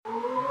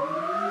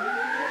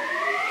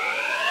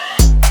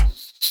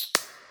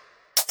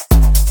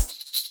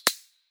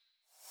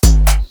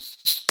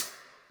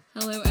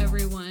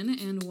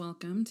and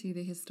welcome to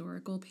the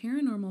Historical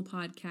Paranormal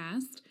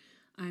Podcast.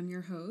 I'm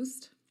your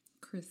host,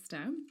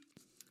 Krista,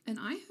 and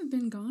I have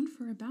been gone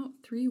for about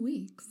 3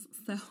 weeks.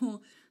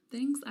 So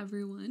thanks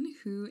everyone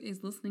who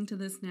is listening to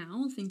this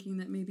now, thinking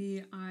that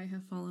maybe I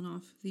have fallen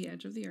off the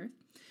edge of the earth.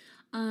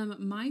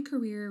 My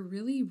career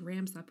really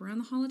ramps up around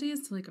the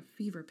holidays to like a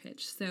fever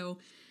pitch. So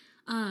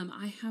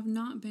I have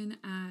not been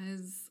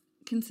as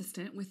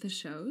consistent with the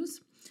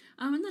shows,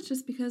 and that's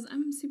just because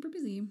I'm super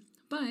busy.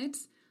 But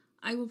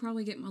I will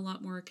probably get a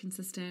lot more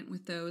consistent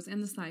with those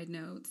and the side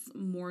notes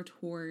more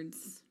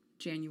towards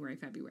January,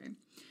 February.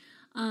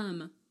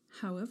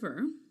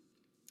 However,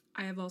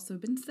 I have also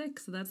been sick,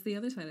 so that's the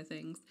other side of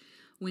things.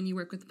 When you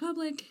work with the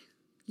public,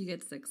 you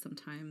get sick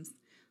sometimes.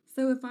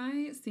 So if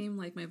I seem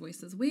like my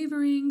voice is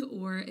wavering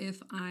or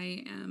if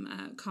I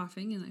am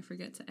coughing and I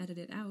forget to edit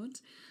it out,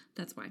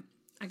 that's why.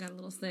 I got a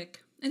little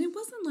sick. And it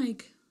wasn't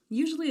like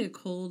usually a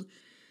cold.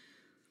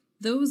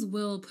 Those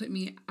will put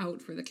me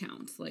out for the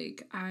count.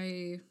 Like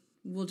I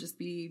will just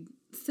be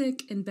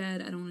sick in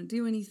bed. I don't want to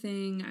do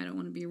anything. I don't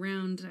want to be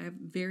around. I have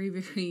very,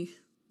 very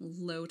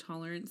low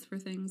tolerance for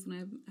things when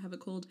I have a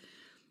cold.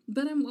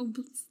 But I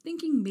was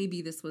thinking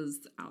maybe this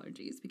was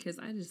allergies because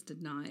I just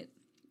did not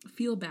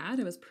feel bad.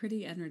 I was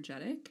pretty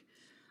energetic.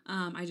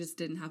 I just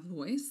didn't have a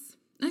voice.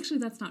 Actually,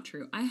 that's not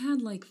true. I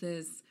had like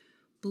this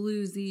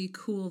bluesy,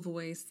 cool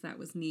voice that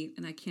was neat,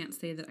 and I can't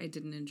say that I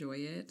didn't enjoy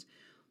it.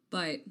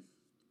 But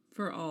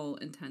for all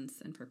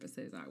intents and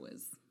purposes, I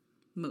was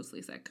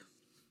mostly sick.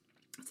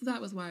 So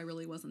that was why I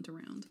really wasn't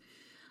around.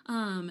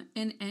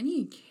 In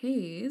any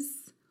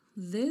case,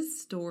 this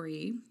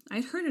story,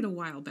 I'd heard it a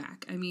while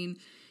back. I mean,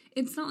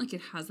 it's not like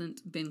it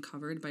hasn't been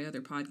covered by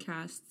other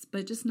podcasts,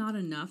 but just not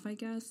enough, I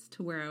guess,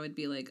 to where I would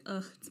be like,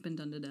 ugh, it's been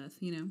done to death,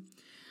 you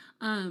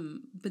know?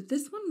 But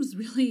this one was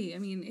really, I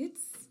mean,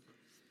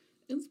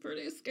 it's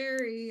pretty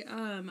scary.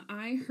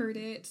 I heard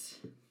it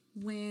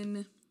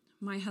when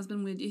my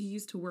husband he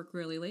used to work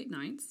really late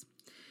nights.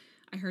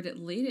 I heard it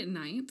late at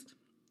night.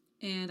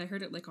 And I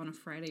heard it like on a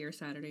Friday or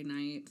Saturday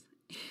night.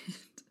 And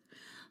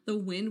the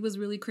wind was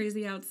really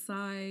crazy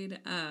outside.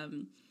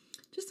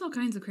 Just all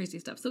kinds of crazy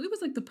stuff. So it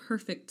was like the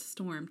perfect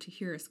storm to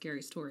hear a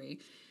scary story.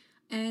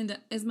 And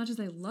as much as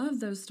I love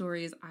those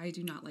stories, I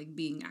do not like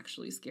being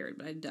actually scared.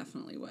 But I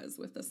definitely was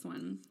with this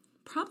one.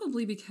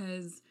 Probably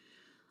because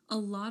a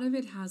lot of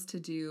it has to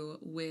do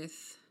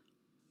with,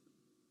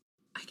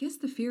 I guess,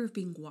 the fear of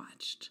being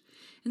watched.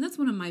 And that's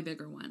one of my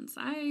bigger ones.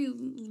 I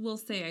will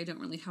say I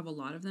don't really have a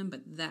lot of them,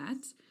 but that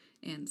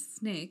and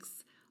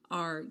snakes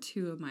are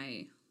two of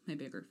my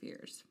bigger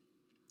fears.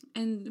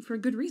 And for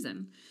good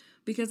reason.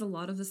 Because a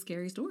lot of the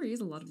scary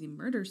stories, a lot of the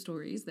murder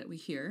stories that we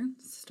hear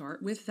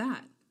start with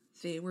that.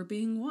 They were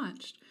being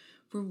watched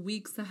for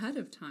weeks ahead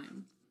of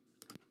time.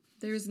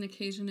 There was an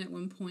occasion at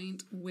one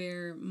point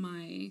where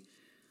my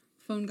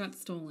phone got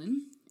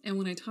stolen. And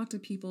when I talked to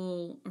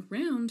people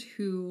around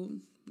who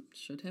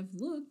should have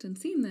looked and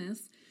seen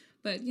this,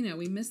 but, you know,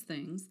 we miss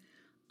things,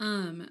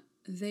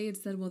 they had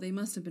said, well, they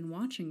must have been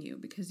watching you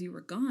because you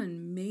were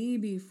gone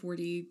maybe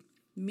 40,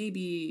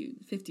 maybe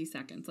 50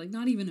 seconds, like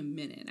not even a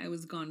minute. I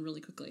was gone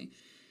really quickly,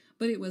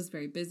 but it was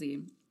very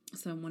busy.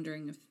 So I'm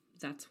wondering if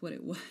that's what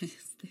it was,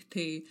 that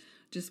they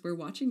just were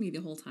watching me the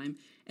whole time.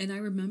 And I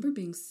remember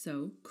being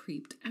so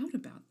creeped out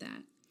about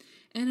that.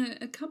 And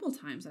a couple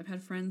times I've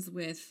had friends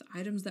with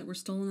items that were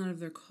stolen out of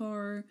their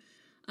car.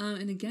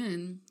 And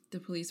again, the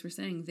police were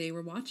saying they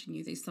were watching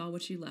you. They saw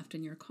what you left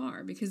in your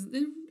car because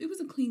it was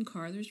a clean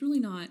car. There's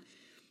really not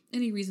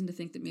any reason to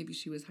think that maybe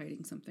she was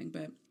hiding something.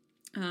 But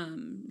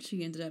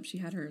she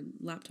had her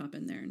laptop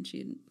in there and she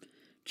had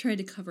tried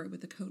to cover it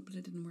with a coat, but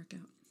it didn't work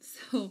out.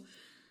 So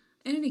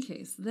in any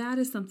case, that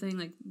is something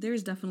like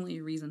there's definitely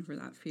a reason for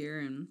that fear.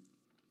 And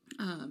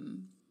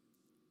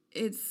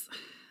it's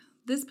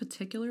this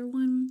particular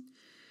one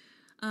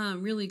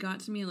really got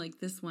to me like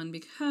this one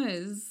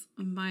because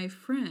my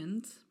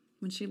friend,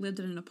 when she lived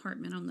in an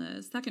apartment on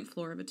the second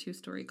floor of a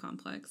 2-story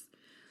complex,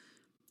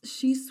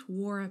 she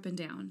swore up and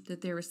down that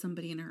there was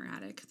somebody in her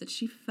attic, that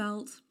she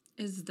felt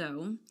as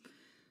though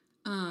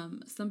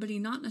somebody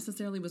not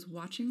necessarily was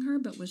watching her,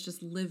 but was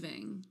just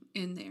living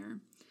in there.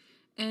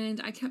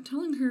 And I kept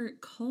telling her,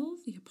 call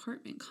the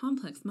apartment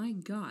complex. My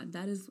God,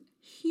 that is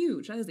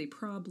huge. That is a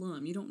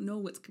problem. You don't know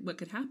what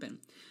could happen.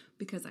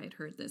 Because I had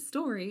heard this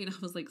story, and I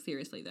was like,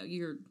 seriously, though,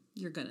 you're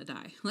going to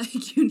die.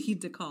 Like, you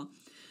need to call.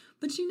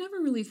 But she never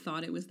really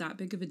thought it was that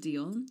big of a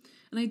deal.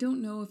 And I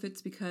don't know if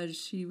it's because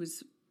she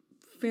was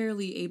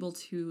fairly able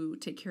to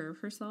take care of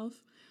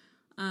herself,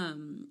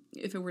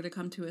 if it were to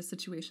come to a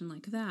situation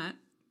like that.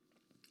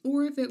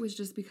 Or if it was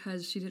just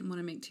because she didn't want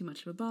to make too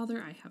much of a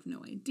bother. I have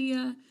no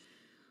idea.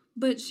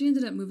 But she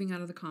ended up moving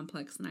out of the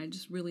complex, and I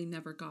just really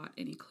never got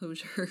any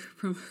closure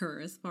from her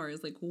as far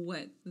as, like,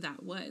 what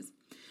that was.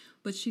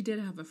 But she did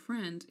have a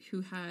friend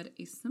who had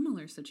a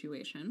similar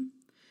situation.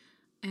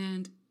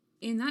 And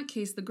in that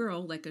case, the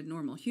girl, like a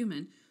normal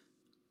human,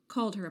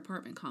 called her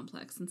apartment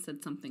complex and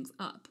said something's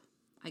up.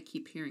 I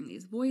keep hearing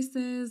these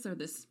voices or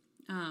this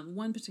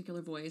one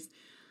particular voice.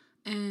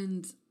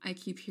 And I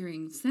keep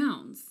hearing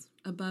sounds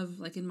above,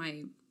 like in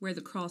my, where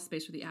the crawl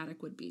space or the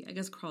attic would be. I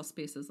guess crawl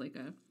space is like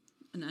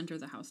an under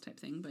the house type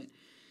thing, but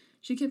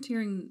she kept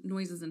hearing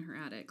noises in her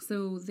attic.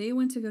 So they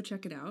went to go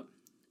check it out.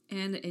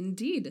 And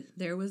indeed,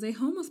 there was a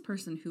homeless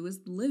person who was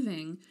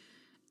living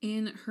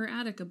in her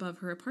attic above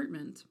her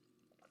apartment.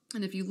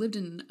 And if you lived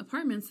in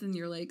apartments, then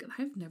you're like,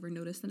 I've never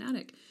noticed an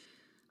attic.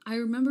 I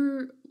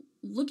remember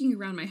looking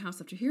around my house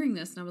after hearing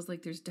this, and I was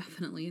like, there's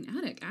definitely an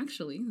attic.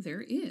 Actually,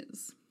 there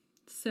is.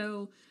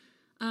 So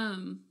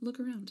look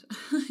around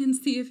and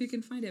see if you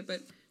can find it.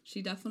 But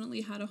she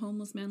definitely had a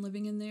homeless man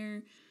living in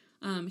there.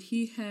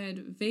 He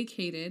had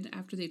vacated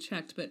after they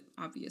checked, but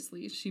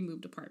obviously she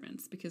moved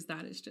apartments because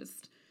that is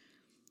just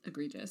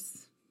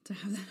egregious to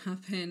have that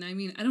happen. I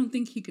mean, I don't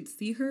think he could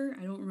see her.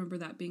 I don't remember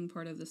that being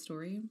part of the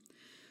story.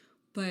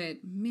 But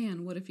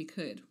man, what if he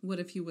could? What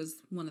if he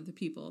was one of the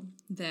people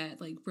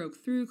that like broke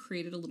through,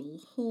 created a little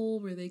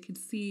hole where they could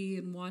see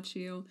and watch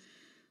you?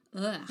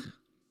 Ugh,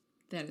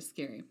 that is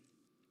scary.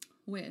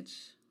 Which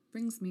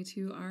brings me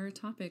to our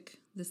topic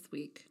this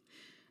week,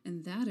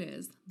 and that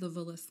is the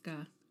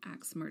Villisca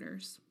Axe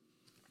Murders.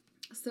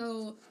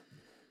 So,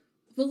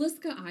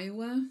 Villisca,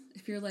 Iowa,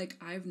 if you're like,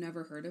 I've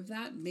never heard of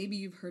that, maybe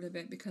you've heard of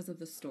it because of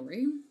the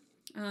story.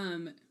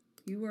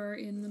 You are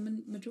in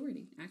the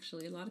majority,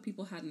 actually. A lot of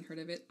people hadn't heard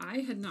of it. I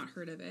had not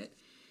heard of it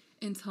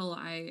until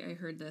I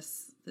heard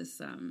this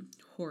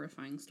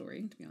horrifying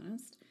story, to be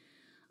honest.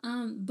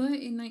 But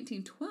in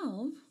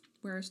 1912,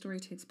 where our story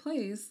takes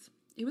place,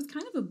 it was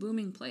kind of a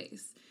booming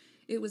place.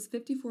 It was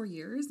 54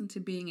 years into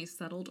being a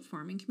settled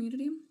farming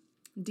community.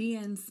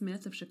 D.N.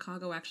 Smith of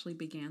Chicago actually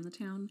began the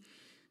town,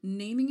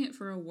 naming it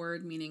for a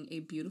word meaning a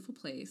beautiful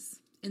place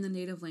in the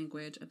native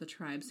language of the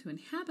tribes who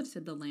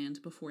inhabited the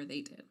land before they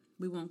did.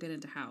 We won't get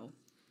into how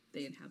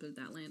they inhabited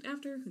that land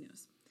after, who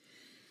knows.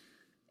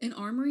 An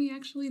armory,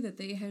 actually, that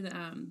they had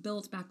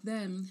built back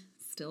then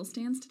still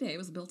stands today. It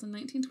was built in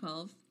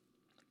 1912,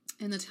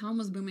 and the town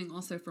was booming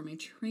also from a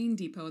train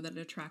depot that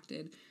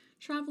attracted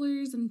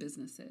travelers and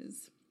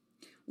businesses.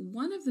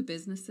 One of the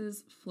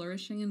businesses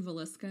flourishing in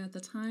Villisca at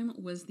the time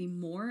was the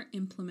Moore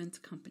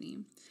Implement Company.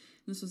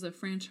 This was a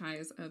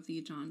franchise of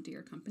the John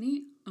Deere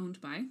Company, owned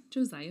by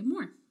Josiah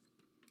Moore.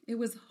 It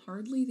was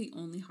hardly the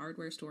only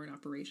hardware store in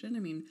operation. I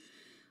mean,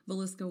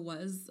 Villisca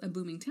was a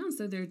booming town,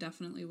 so there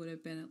definitely would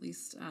have been at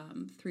least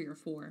 3 or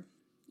 4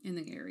 in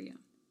the area.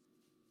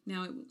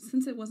 Now,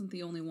 since it wasn't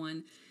the only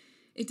one,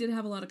 it did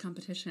have a lot of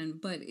competition,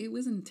 but it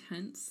was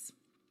intense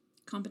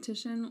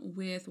competition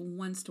with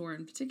one store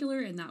in particular,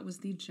 and that was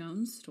the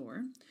Jones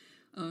store,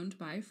 owned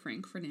by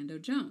Frank Fernando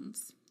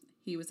Jones.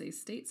 He was a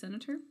state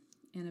senator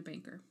and a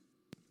banker.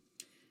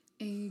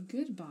 A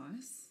good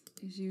boss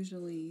is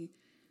usually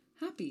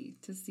happy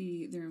to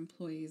see their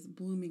employees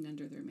blooming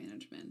under their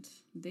management.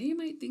 They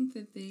might think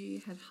that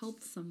they had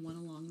helped someone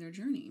along their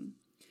journey,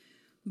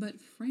 but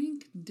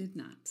Frank did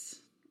not.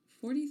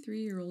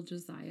 43-year-old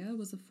Josiah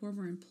was a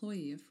former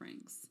employee of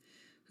Frank's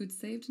who'd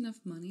saved enough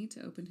money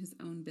to open his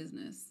own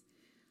business,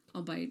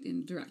 albeit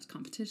in direct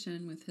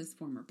competition with his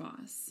former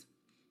boss.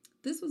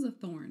 This was a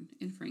thorn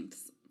in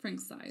Frank's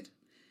side,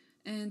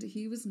 and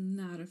he was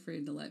not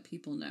afraid to let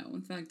people know.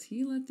 In fact,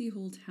 he let the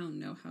whole town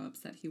know how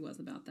upset he was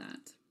about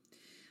that.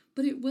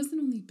 But it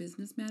wasn't only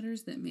business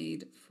matters that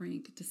made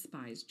Frank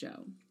despise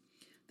Joe.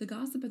 The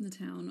gossip in the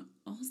town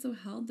also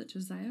held that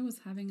Josiah was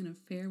having an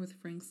affair with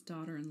Frank's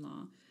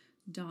daughter-in-law,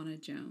 Donna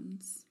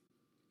Jones.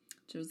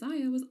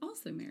 Josiah was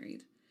also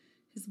married.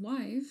 His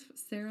wife,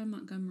 Sarah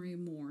Montgomery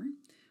Moore,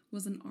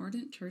 was an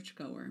ardent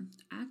churchgoer,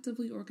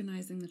 actively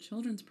organizing the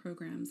children's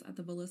programs at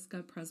the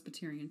Villisca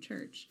Presbyterian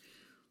Church,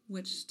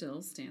 which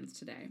still stands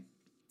today.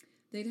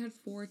 They'd had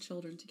 4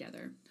 children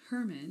together: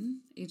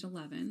 Herman, age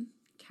 11,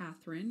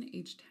 Catherine,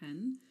 age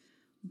 10,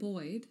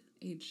 Boyd,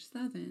 age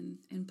 7,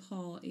 and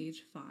Paul,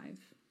 age 5.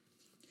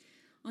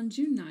 On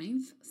June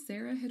 9th,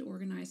 Sarah had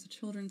organized a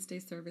Children's Day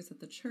service at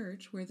the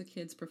church where the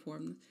kids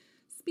performed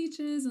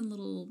speeches and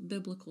little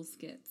biblical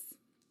skits.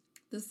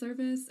 The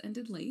service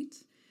ended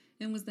late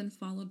and was then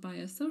followed by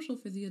a social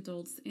for the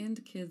adults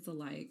and kids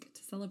alike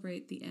to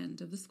celebrate the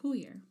end of the school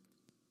year.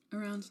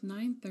 Around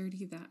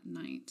 9:30 that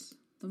night,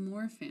 the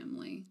Moore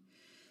family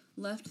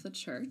left the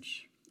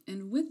church,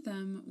 and with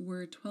them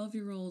were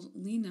 12-year-old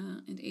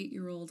Lena and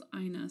 8-year-old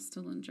Ina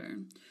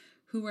Stillinger,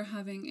 who were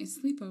having a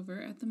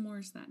sleepover at the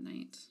Moores that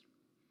night.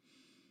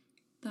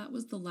 That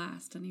was the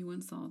last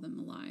anyone saw them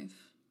alive.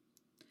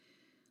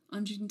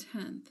 On June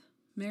 10th,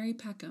 Mary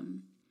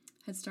Peckham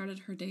had started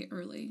her day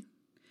early.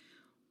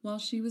 While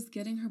she was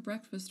getting her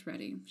breakfast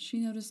ready, she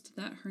noticed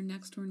that her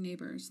next-door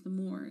neighbors, the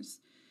Moores,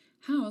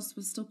 house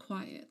was still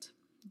quiet.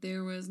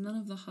 There was none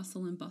of the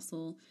hustle and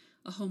bustle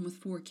a home with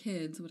 4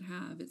 kids would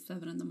have at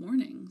 7 in the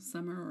morning,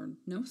 summer or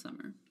no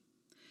summer.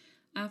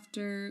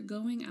 After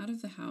going out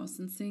of the house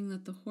and seeing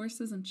that the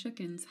horses and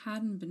chickens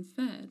hadn't been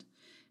fed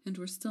and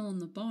were still in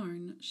the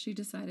barn, she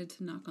decided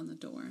to knock on the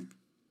door.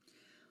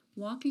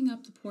 Walking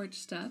up the porch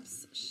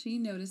steps, she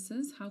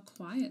notices how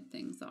quiet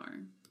things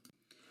are.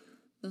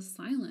 The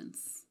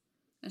silence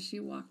as she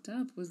walked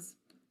up was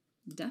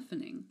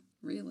deafening,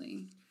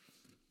 really.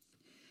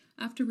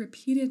 After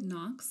repeated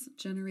knocks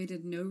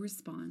generated no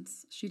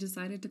response, she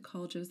decided to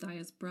call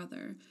Josiah's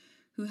brother,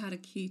 who had a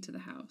key to the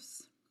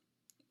house.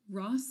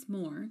 Ross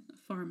Moore, a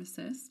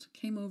pharmacist,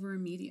 came over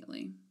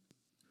immediately.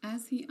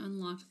 As he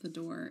unlocked the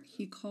door,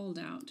 he called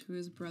out to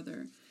his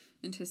brother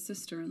and his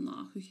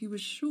sister-in-law, who he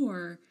was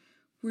sure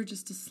were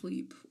just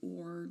asleep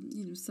or,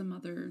 some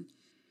other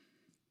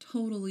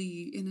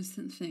totally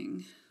innocent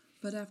thing.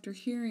 But after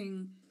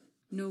hearing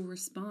no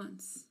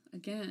response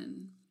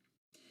again,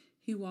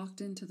 he walked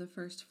into the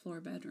first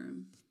floor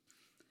bedroom.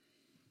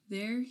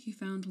 There he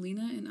found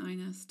Lena and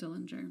Ina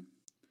Stillinger.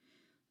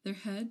 Their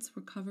heads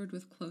were covered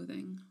with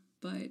clothing,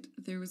 but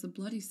there was a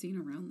bloody scene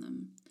around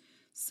them,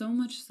 so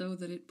much so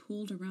that it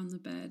pooled around the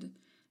bed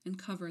and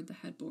covered the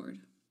headboard.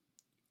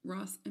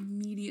 Ross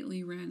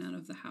immediately ran out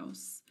of the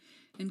house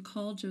and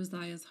called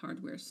Josiah's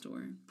hardware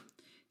store.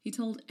 He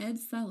told Ed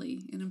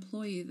Sully, an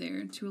employee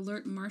there, to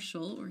alert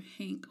Marshall or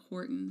Hank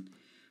Horton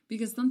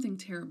because something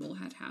terrible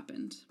had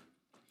happened.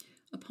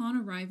 Upon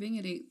arriving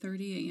at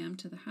 8:30 a.m.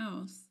 to the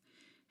house,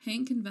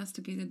 Hank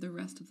investigated the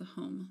rest of the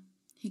home.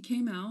 He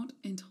came out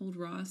and told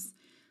Ross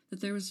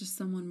that there was just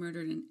someone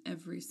murdered in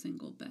every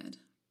single bed.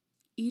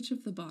 Each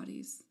of the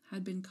bodies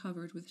had been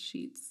covered with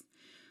sheets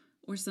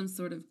or some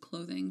sort of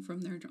clothing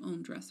from their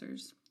own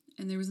dressers.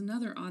 And there was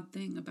another odd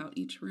thing about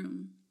each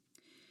room.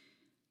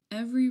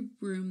 Every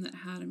room that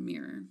had a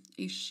mirror,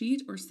 a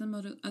sheet or some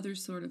other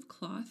sort of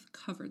cloth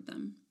covered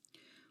them.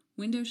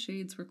 Window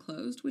shades were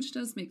closed, which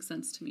does make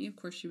sense to me. Of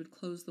course, you would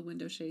close the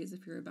window shades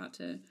if you're about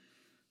to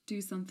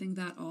do something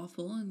that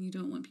awful and you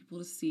don't want people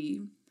to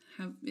see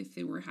if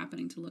they were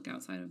happening to look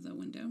outside of the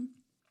window.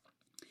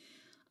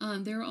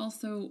 There were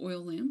also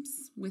oil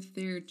lamps with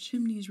their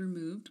chimneys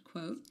removed,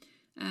 quote,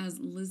 as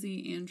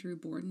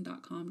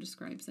LizzieAndrewBorden.com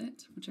describes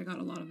it, which I got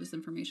a lot of this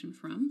information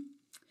from.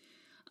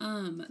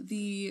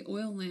 The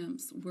oil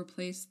lamps were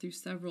placed through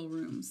several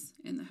rooms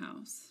in the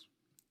house.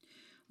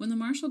 When the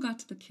marshal got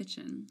to the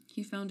kitchen,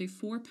 he found a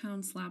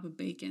 4-pound slab of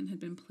bacon had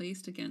been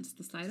placed against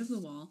the side of the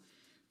wall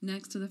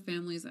next to the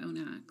family's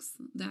own axe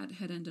that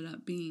had ended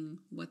up being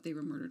what they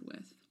were murdered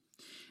with.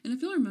 And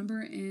if you'll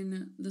remember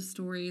in the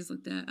stories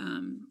like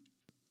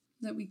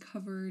that we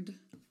covered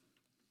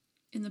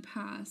in the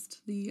past,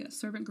 the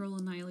Servant Girl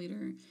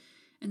Annihilator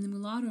and the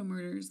Mulatto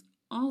murders,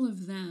 all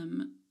of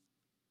them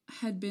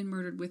had been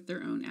murdered with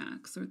their own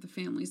axe or the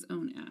family's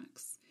own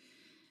axe.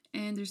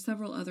 And there's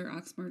several other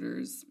axe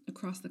murders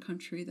across the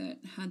country that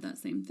had that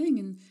same thing.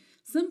 And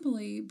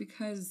simply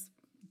because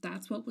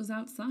that's what was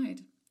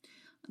outside.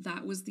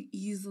 That was the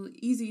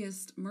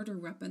easiest murder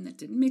weapon that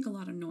didn't make a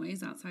lot of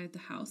noise outside the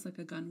house like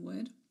a gun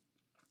would.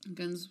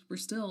 Guns were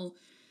still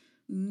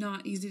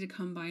not easy to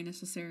come by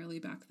necessarily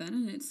back then,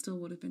 and it still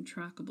would have been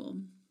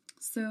trackable.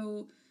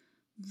 So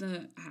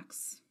the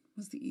axe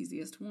was the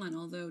easiest one,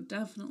 although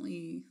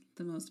definitely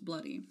the most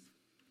bloody.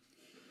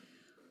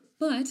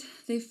 But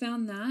they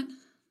found that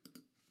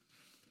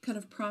kind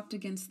of propped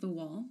against the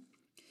wall.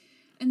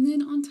 And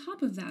then on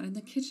top of that, in the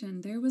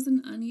kitchen, there was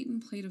an uneaten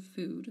plate of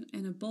food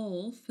and a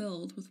bowl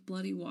filled with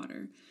bloody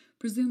water,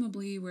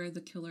 presumably where the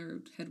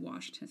killer had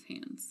washed his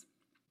hands.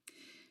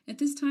 At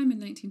this time in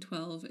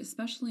 1912,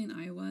 especially in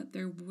Iowa,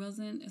 there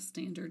wasn't a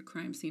standard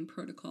crime scene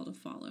protocol to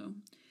follow.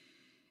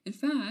 In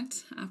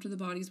fact, after the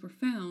bodies were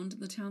found,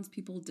 the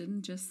townspeople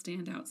didn't just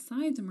stand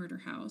outside the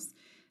murder house.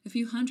 A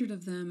few hundred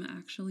of them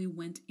actually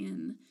went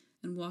in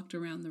and walked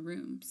around the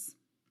rooms.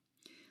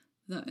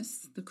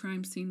 Thus, the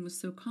crime scene was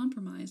so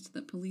compromised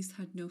that police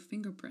had no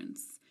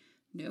fingerprints,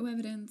 no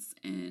evidence,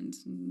 and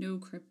no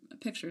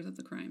pictures of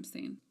the crime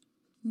scene.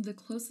 The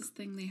closest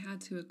thing they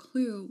had to a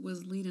clue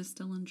was Lena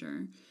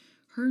Stillinger.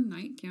 Her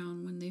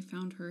nightgown, when they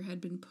found her,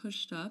 had been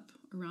pushed up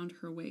around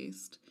her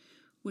waist,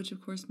 which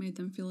of course made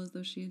them feel as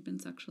though she had been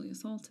sexually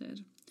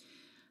assaulted.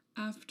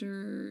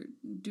 After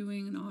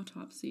doing an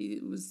autopsy,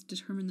 it was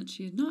determined that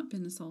she had not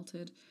been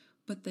assaulted,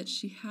 but that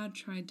she had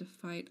tried to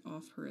fight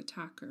off her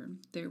attacker.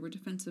 There were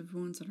defensive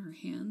wounds on her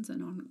hands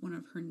and on one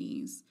of her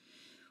knees,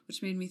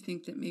 which made me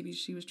think that maybe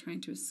she was trying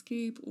to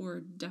escape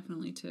or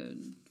definitely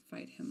to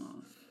fight him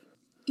off.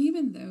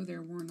 Even though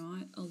there were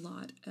not a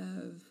lot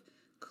of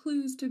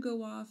clues to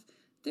go off,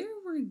 there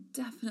were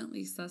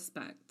definitely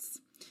suspects.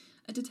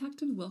 A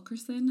Detective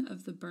Wilkerson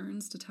of the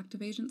Burns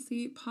Detective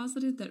Agency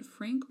posited that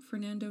Frank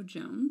Fernando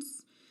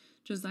Jones,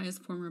 Josiah's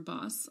former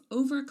boss,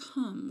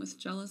 overcome with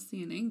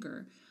jealousy and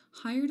anger,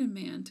 hired a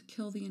man to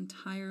kill the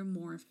entire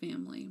Moore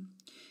family.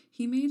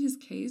 He made his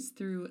case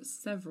through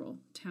several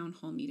town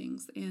hall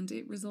meetings, and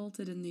it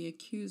resulted in the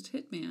accused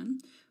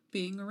hitman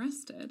being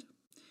arrested.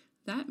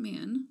 That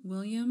man,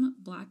 William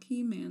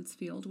Blackie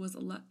Mansfield, was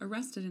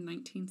arrested in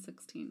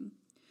 1916.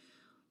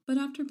 But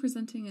after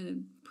presenting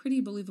a pretty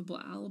believable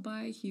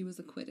alibi, he was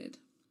acquitted.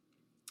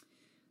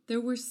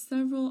 There were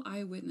several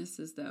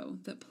eyewitnesses, though,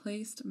 that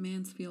placed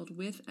Mansfield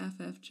with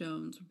F.F.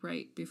 Jones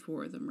right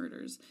before the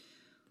murders.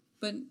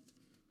 But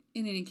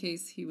in any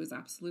case, he was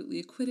absolutely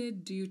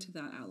acquitted due to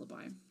that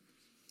alibi.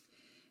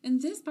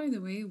 And this, by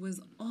the way,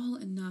 was all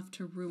enough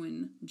to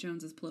ruin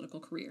Jones's political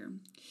career.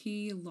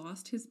 He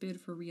lost his bid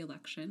for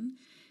re-election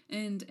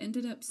and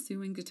ended up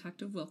suing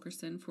Detective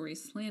Wilkerson for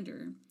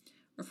slander,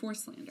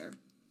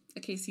 a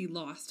case he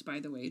lost, by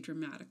the way,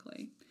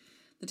 dramatically.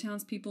 The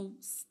townspeople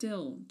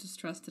still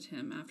distrusted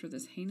him after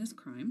this heinous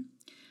crime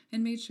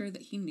and made sure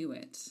that he knew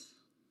it.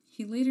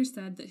 He later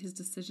said that his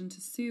decision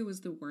to sue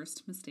was the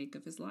worst mistake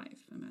of his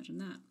life. Imagine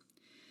that.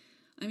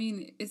 I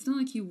mean, it's not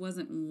like he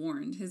wasn't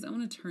warned. His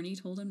own attorney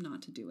told him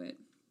not to do it.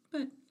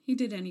 But he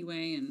did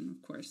anyway and,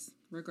 of course,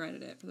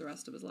 regretted it for the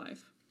rest of his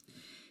life.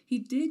 He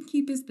did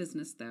keep his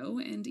business, though,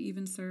 and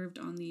even served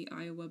on the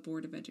Iowa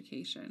Board of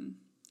Education.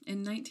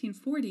 In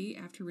 1940,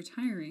 after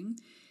retiring,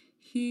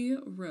 he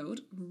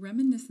wrote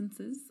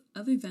Reminiscences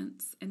of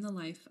Events in the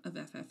Life of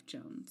F.F.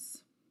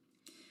 Jones.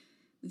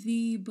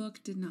 The book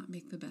did not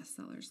make the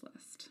bestsellers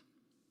list.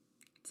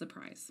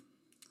 Surprise.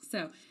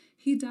 So,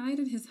 he died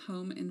at his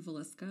home in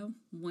Villisca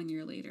 1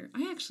 year later.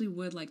 I actually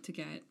would like to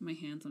get my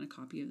hands on a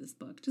copy of this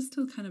book, just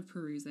to kind of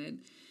peruse it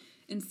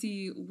and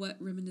see what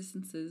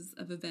reminiscences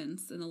of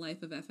events in the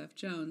life of F.F.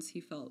 Jones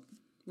he felt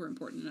were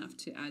important enough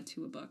to add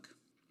to a book.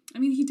 I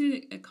mean, he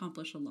did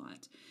accomplish a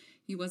lot.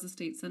 He was a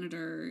state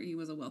senator, he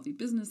was a wealthy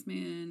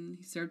businessman,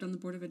 he served on the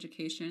Board of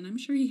Education. I'm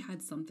sure he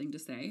had something to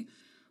say,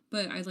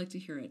 but I'd like to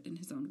hear it in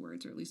his own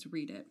words, or at least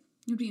read it.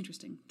 It would be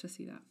interesting to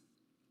see that.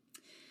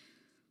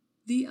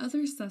 The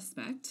other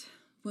suspect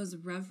was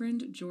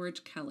Reverend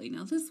George Kelly.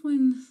 Now this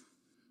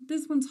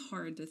one's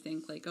hard to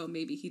think like, oh,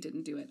 maybe he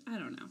didn't do it. I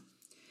don't know.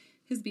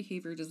 His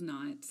behavior does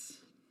not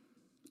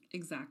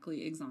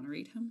exactly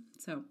exonerate him.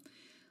 So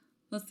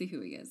let's see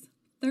who he is.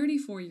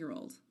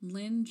 34-year-old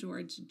Lynn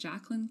George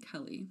Jacqueline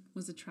Kelly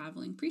was a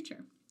traveling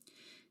preacher.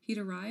 He'd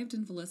arrived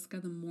in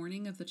Villisca the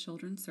morning of the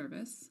children's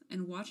service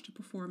and watched a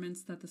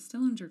performance that the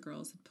Stillinger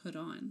girls had put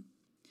on.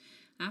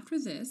 After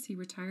this, he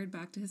retired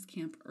back to his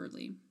camp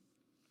early.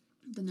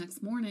 The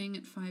next morning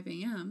at 5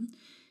 a.m.,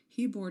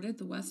 he boarded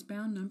the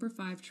westbound number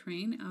 5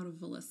 train out of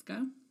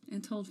Villisca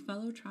and told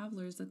fellow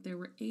travelers that there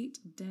were 8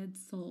 dead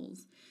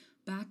souls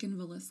back in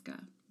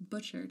Villisca,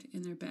 butchered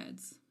in their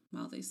beds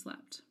while they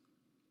slept.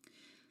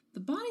 The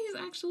bodies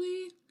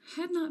actually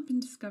had not been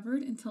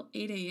discovered until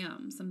 8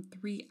 a.m., some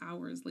 3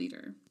 hours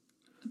later.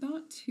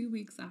 About 2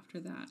 weeks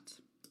after that,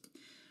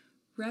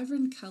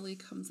 Reverend Kelly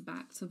comes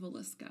back to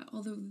Villisca,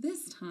 although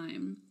this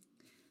time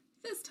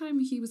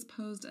he was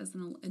posed as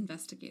an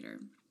investigator.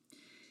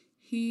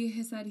 He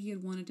has said he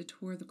had wanted to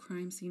tour the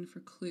crime scene for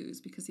clues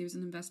because he was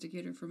an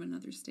investigator from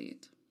another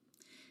state.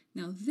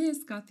 Now,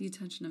 this got the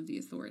attention of the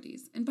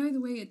authorities. And by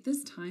the way, at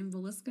this time,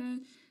 Villisca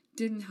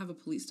didn't have a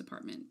police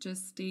department,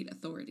 just state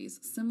authorities,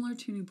 similar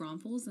to New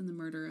Braunfels and the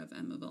murder of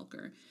Emma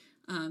Volker.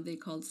 They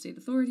called state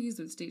authorities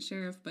or the state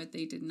sheriff, but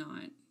they did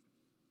not,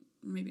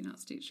 maybe not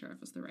state sheriff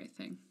was the right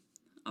thing.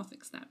 I'll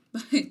fix that.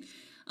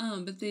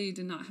 But they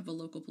did not have a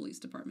local police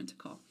department to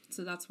call.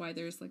 So that's why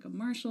there's like a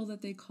marshal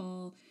that they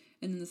call,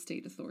 and then the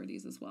state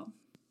authorities as well.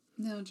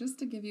 Now, just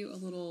to give you a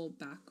little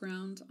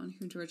background on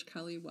who George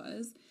Kelly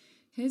was,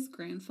 his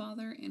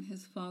grandfather and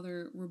his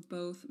father were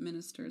both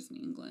ministers in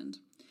England.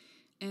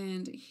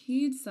 And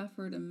he'd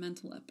suffered a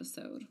mental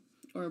episode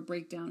or a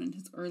breakdown in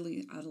his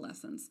early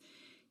adolescence.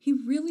 He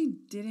really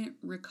didn't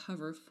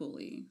recover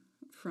fully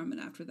from it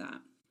after that.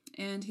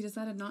 And he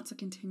decided not to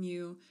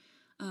continue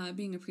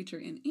being a preacher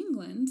in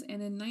England.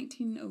 And in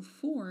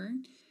 1904,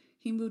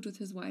 he moved with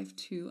his wife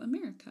to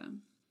America.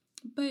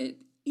 But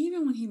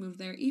even when he moved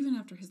there, even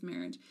after his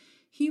marriage,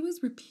 he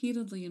was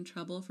repeatedly in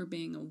trouble for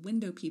being a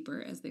window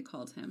peeper, as they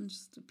called him,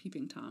 just a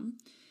peeping Tom,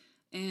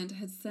 and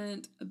had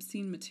sent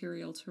obscene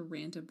material to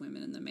random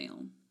women in the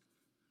mail.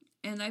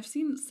 And I've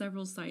seen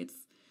several sites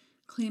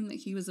claim that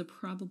he was a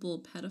probable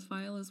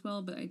pedophile as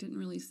well, but I didn't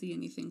really see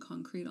anything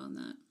concrete on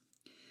that.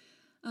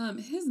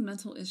 His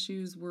mental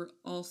issues were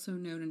also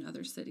known in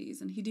other cities,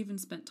 and he'd even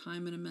spent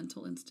time in a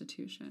mental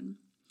institution.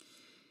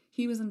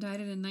 He was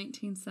indicted in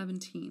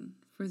 1917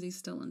 for the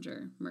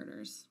Stillinger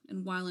murders,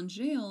 and while in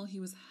jail, he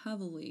was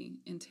heavily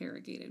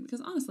interrogated,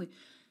 because honestly,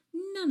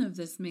 none of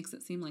this makes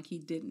it seem like he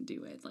didn't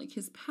do it. Like,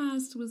 his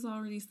past was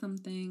already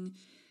something.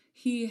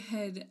 He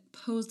had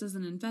posed as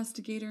an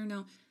investigator.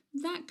 Now,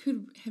 that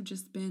could have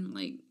just been,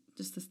 like,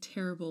 just this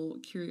terrible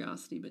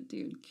curiosity. But,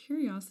 dude,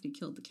 curiosity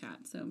killed the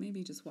cat. So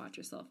maybe just watch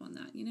yourself on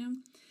that, you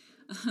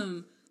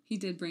know? He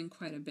did bring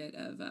quite a bit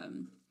of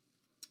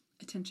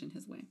attention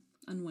his way.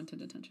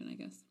 Unwanted attention, I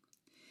guess.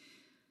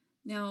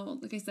 Now,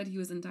 like I said, he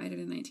was indicted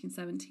in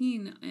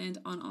 1917, and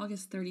on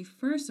August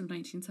 31st of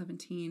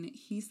 1917,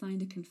 he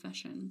signed a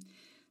confession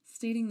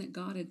stating that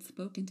God had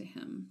spoken to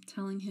him,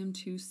 telling him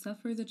to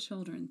suffer the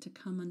children to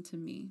come unto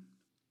me.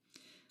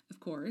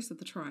 Of course, at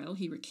the trial,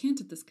 he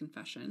recanted this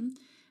confession,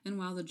 and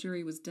while the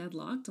jury was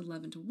deadlocked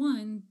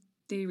 11-1,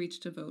 they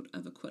reached a vote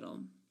of acquittal.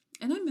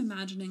 And I'm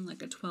imagining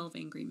like a 12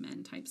 Angry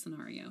Men type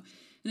scenario.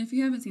 And if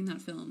you haven't seen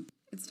that film,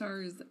 it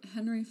stars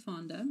Henry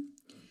Fonda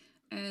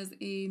as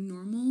a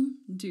normal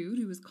dude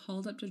who was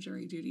called up to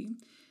jury duty,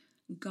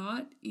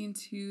 got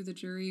into the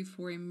jury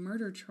for a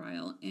murder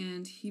trial,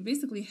 and he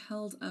basically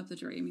held up the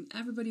jury. I mean,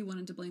 everybody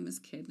wanted to blame this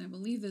kid, and I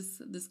believe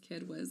this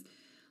kid was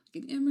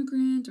like an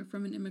immigrant or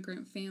from an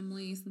immigrant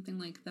family, something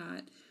like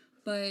that.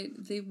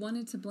 But they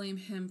wanted to blame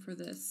him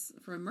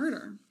for a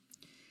murder.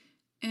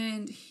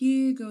 And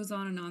he goes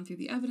on and on through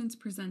the evidence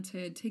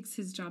presented, takes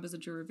his job as a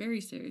juror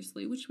very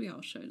seriously, which we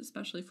all should,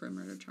 especially for a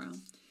murder trial.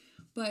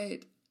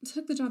 But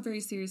took the job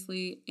very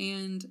seriously,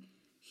 and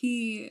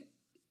he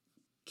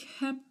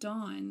kept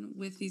on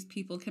with these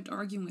people, kept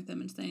arguing with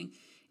them and saying,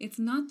 it's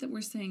not that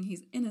we're saying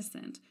he's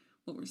innocent.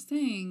 What we're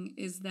saying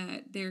is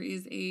that there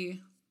is a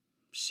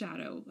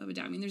shadow of a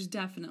doubt. I mean, there's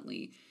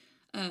definitely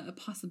a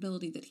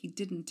possibility that he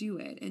didn't do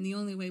it. And the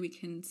only way we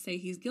can say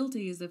he's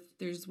guilty is if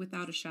there's,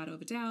 without a shadow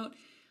of a doubt,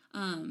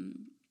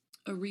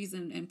 a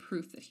reason and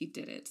proof that he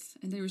did it.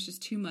 And there was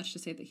just too much to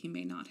say that he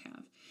may not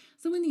have.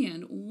 So in the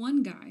end,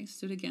 one guy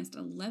stood against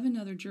 11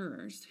 other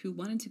jurors who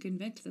wanted to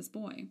convict this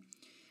boy,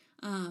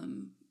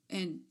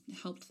 and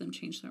helped them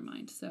change their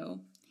mind. So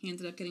he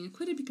ended up getting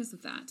acquitted because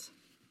of that.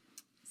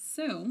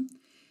 So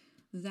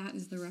that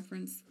is the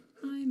reference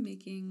I'm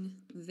making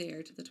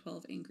there to the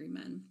 12 Angry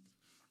Men.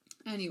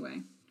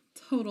 Anyway,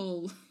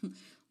 total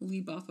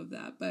leap off of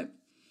that. But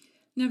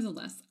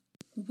nevertheless,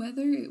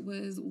 whether it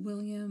was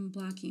William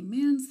Blackie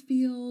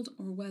Mansfield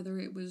or whether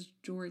it was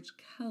George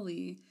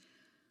Kelly,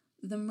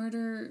 the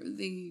murder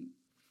the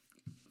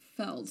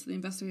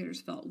investigators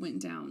felt went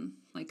down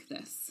like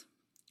this.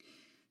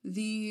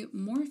 The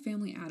Moore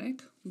family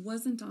attic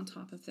wasn't on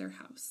top of their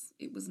house.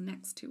 It was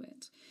next to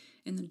it.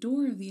 And the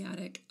door of the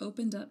attic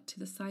opened up to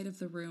the side of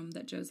the room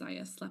that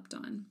Josiah slept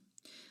on.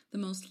 The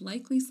most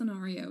likely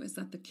scenario is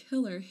that the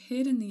killer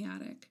hid in the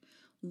attic,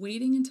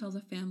 waiting until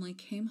the family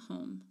came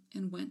home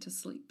and went to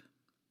sleep.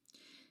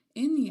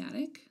 In the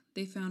attic,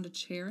 they found a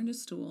chair and a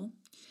stool,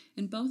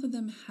 and both of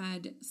them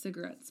had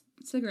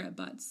cigarette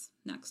butts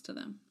next to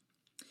them.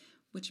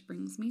 Which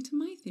brings me to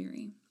my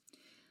theory.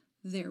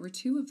 There were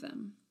two of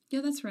them. Yeah,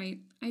 that's right.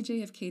 I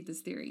JFK'd this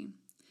theory.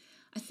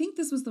 I think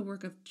this was the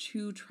work of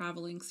two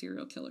traveling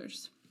serial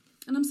killers.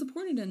 And I'm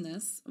supported in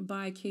this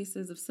by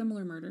cases of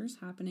similar murders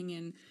happening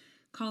in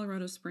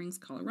Colorado Springs,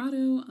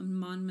 Colorado,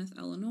 Monmouth,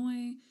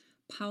 Illinois,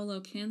 Paolo,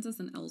 Kansas,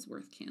 and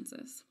Ellsworth,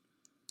 Kansas.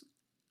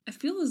 I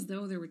feel as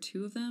though there were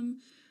two of them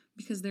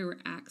because there were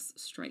axe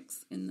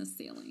strikes in the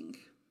ceiling.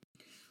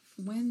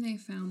 When they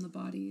found the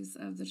bodies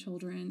of the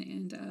children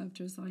and of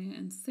Josiah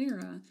and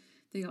Sarah,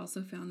 they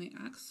also found the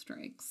axe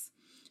strikes.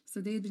 So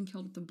they had been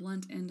killed with the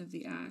blunt end of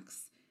the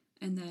axe,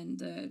 and then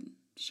the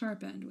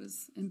sharp end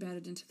was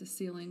embedded into the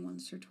ceiling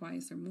once or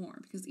twice or more,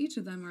 because each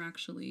of them were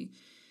actually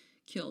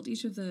killed.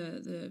 Each of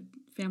the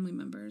family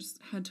members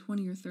had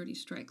 20 or 30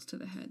 strikes to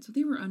the head, so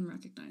they were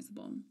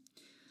unrecognizable.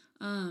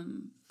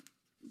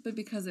 But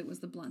because it was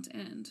the blunt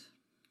end.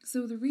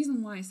 So the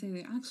reason why I say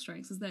the axe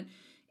strikes is that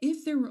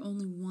if there were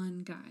only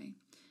one guy,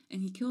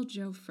 and he killed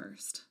Joe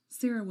first,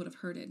 Sarah would have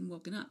heard it and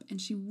woken up, and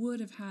she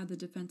would have had the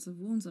defensive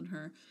wounds on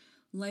her,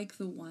 like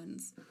the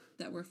ones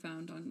that were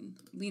found on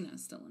Lena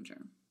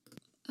Stillinger.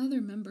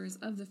 Other members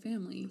of the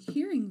family,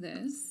 hearing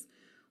this,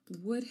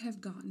 would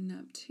have gotten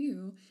up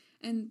too,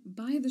 and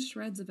by the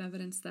shreds of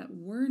evidence that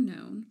were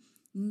known,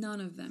 none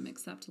of them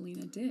except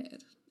Lena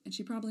did. And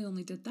she probably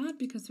only did that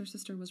because her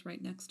sister was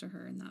right next to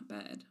her in that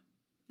bed,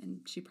 and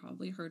she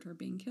probably heard her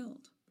being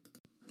killed.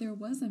 There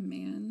was a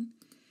man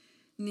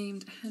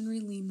named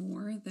Henry Lee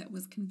Moore that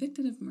was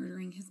convicted of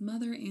murdering his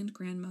mother and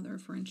grandmother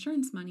for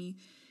insurance money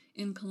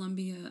in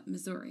Columbia,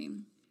 Missouri.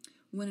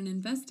 When an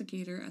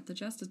investigator at the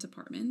Justice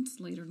Department,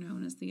 later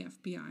known as the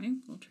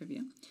FBI, little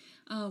trivia,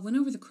 went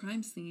over the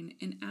crime scene,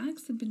 an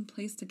axe had been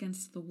placed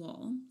against the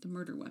wall, the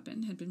murder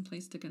weapon had been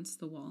placed against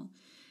the wall,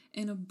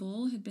 and a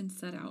bowl had been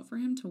set out for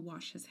him to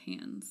wash his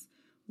hands,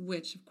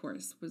 which, of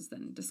course, was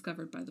then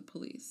discovered by the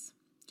police.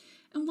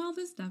 And while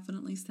this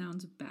definitely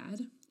sounds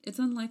bad, it's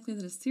unlikely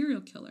that a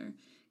serial killer,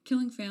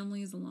 killing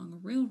families along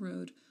a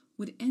railroad,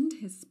 would end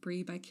his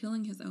spree by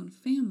killing his own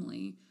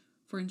family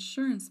for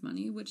insurance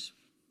money, which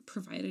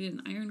provided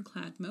an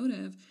ironclad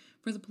motive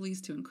for the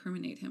police to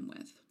incriminate him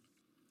with.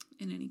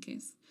 In any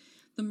case,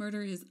 the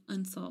murder is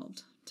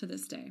unsolved to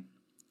this day.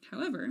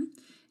 However,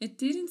 it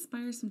did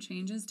inspire some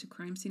changes to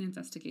crime scene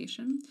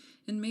investigation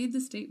and made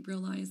the state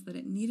realize that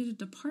it needed a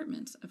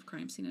department of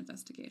crime scene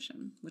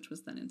investigation, which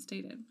was then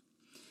instated.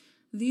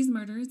 These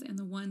murders and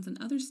the ones in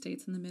other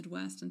states in the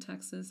Midwest and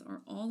Texas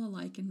are all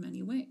alike in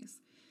many ways.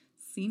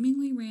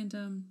 Seemingly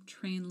random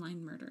train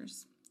line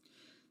murders.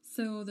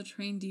 So the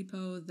train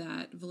depot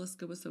that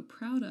Villisca was so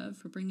proud of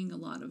for bringing a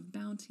lot of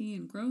bounty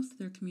and growth to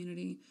their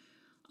community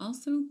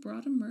also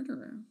brought a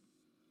murderer.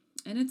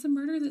 And it's a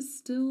murder that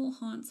still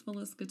haunts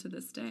Villisca to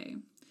this day.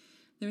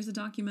 There's a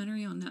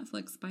documentary on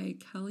Netflix by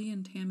Kelly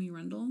and Tammy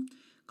Rundle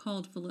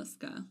called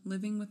Villisca,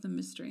 Living with the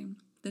Mystery,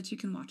 that you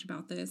can watch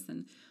about this,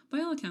 and by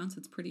all accounts,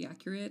 it's pretty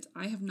accurate.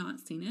 I have not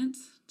seen it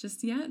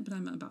just yet, but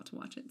I'm about to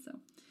watch it, so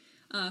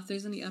if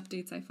there's any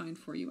updates I find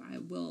for you, I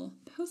will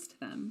post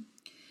them.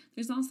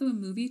 There's also a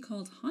movie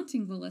called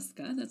Haunting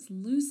Villisca that's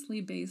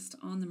loosely based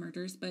on the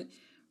murders, but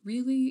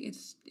Really,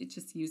 it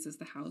just uses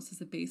the house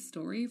as a base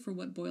story for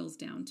what boils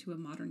down to a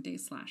modern day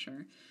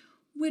slasher.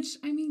 Which,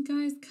 I mean,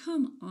 guys,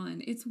 come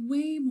on. It's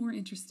way more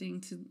interesting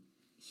to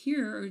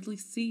hear, or at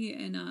least see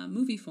in a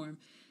movie form,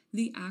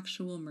 the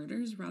actual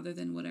murders rather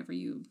than whatever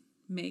you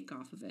make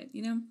off of it,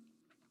 you know?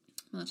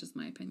 Well, that's just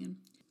my opinion.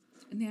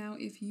 Now,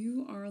 if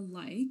you are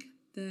like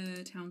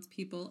the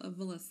townspeople of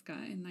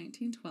Villisca in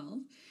 1912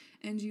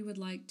 and you would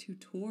like to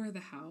tour the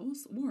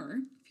house, or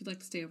if you'd like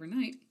to stay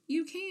overnight,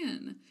 you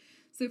can.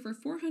 So for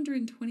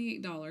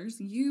 $428,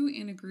 you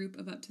and a group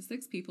of up to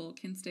 6 people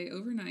can stay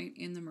overnight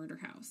in the murder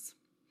house.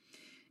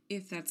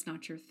 If that's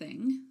not your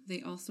thing,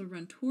 they also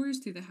run tours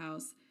through the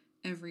house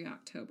every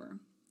October. And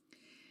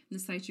the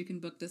site you can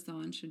book this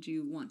on, should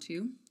you want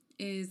to,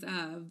 is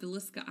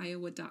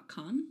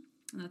villiscaiowa.com.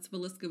 And that's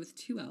Villisca with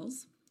 2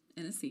 L's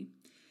and a C.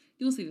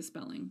 You'll see the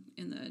spelling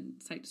in the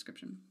site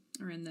description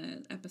or in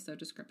the episode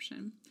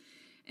description.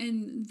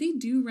 And they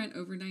do rent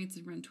overnights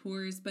and run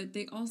tours, but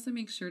they also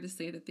make sure to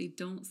say that they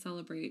don't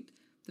celebrate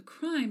the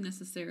crime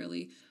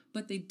necessarily,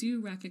 but they do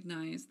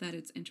recognize that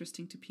it's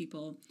interesting to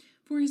people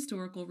for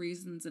historical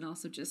reasons and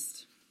also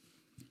just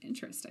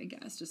interest, I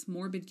guess, just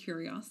morbid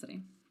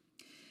curiosity.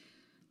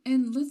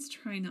 And let's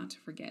try not to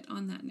forget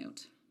on that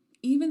note,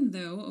 even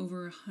though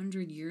over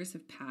 100 years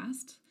have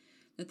passed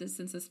that the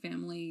Census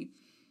family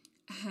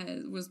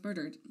was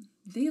murdered,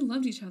 they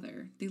loved each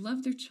other. They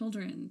loved their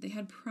children. They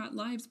had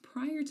lives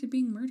prior to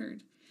being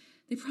murdered.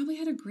 They probably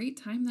had a great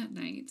time that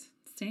night,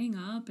 staying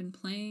up and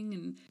playing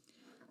and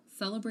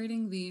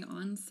celebrating the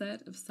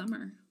onset of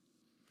summer.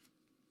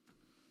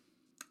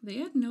 They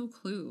had no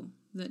clue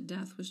that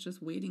death was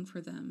just waiting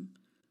for them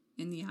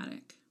in the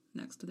attic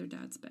next to their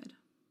dad's bed.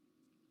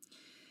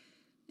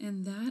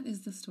 And that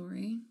is the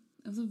story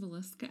of the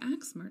Villisca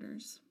Axe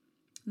Murders.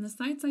 And the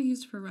sites I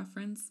used for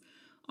reference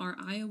are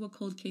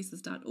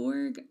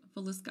iowacoldcases.org,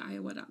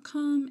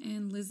 villiscaiowa.com,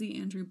 and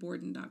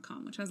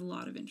lizzieandrewborden.com, which has a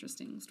lot of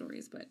interesting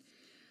stories, but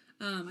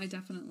I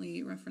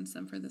definitely referenced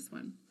them for this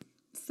one.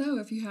 So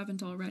if you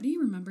haven't already,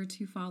 remember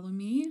to follow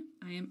me.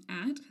 I am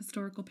at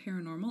Historical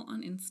Paranormal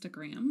on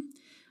Instagram.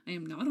 I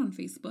am not on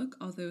Facebook,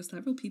 although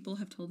several people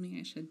have told me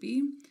I should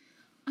be.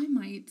 I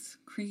might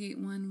create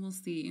one, we'll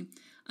see.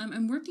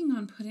 I'm working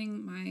on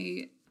putting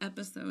my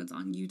episodes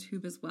on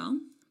YouTube as well,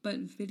 but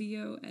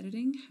video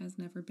editing has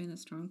never been a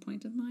strong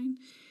point of mine,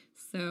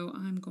 so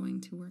I'm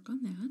going to work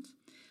on that,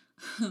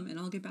 and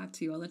I'll get back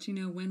to you. I'll let you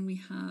know when we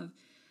have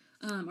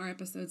our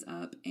episodes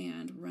up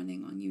and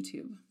running on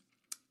YouTube.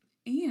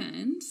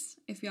 And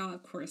if y'all,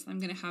 of course, I'm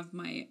going to have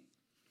my,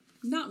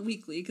 not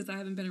weekly, because I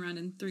haven't been around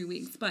in 3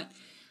 weeks, but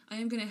I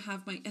am going to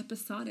have my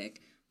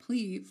episodic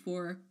plea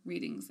for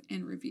ratings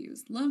and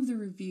reviews. Love the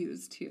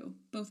reviews, too.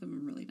 Both of them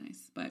are really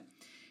nice, but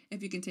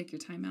if you can take your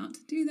time out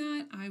to do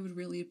that, I would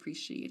really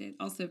appreciate it.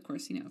 Also, of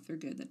course, if they're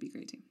good, that'd be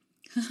great, too.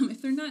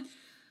 If they're not,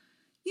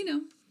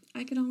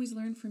 I can always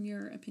learn from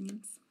your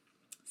opinions.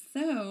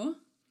 So,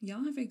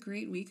 y'all have a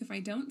great week. If I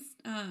don't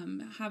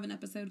have an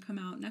episode come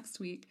out next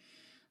week,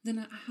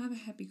 then have a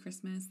happy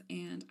Christmas,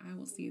 and I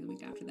will see you the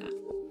week after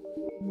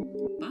that.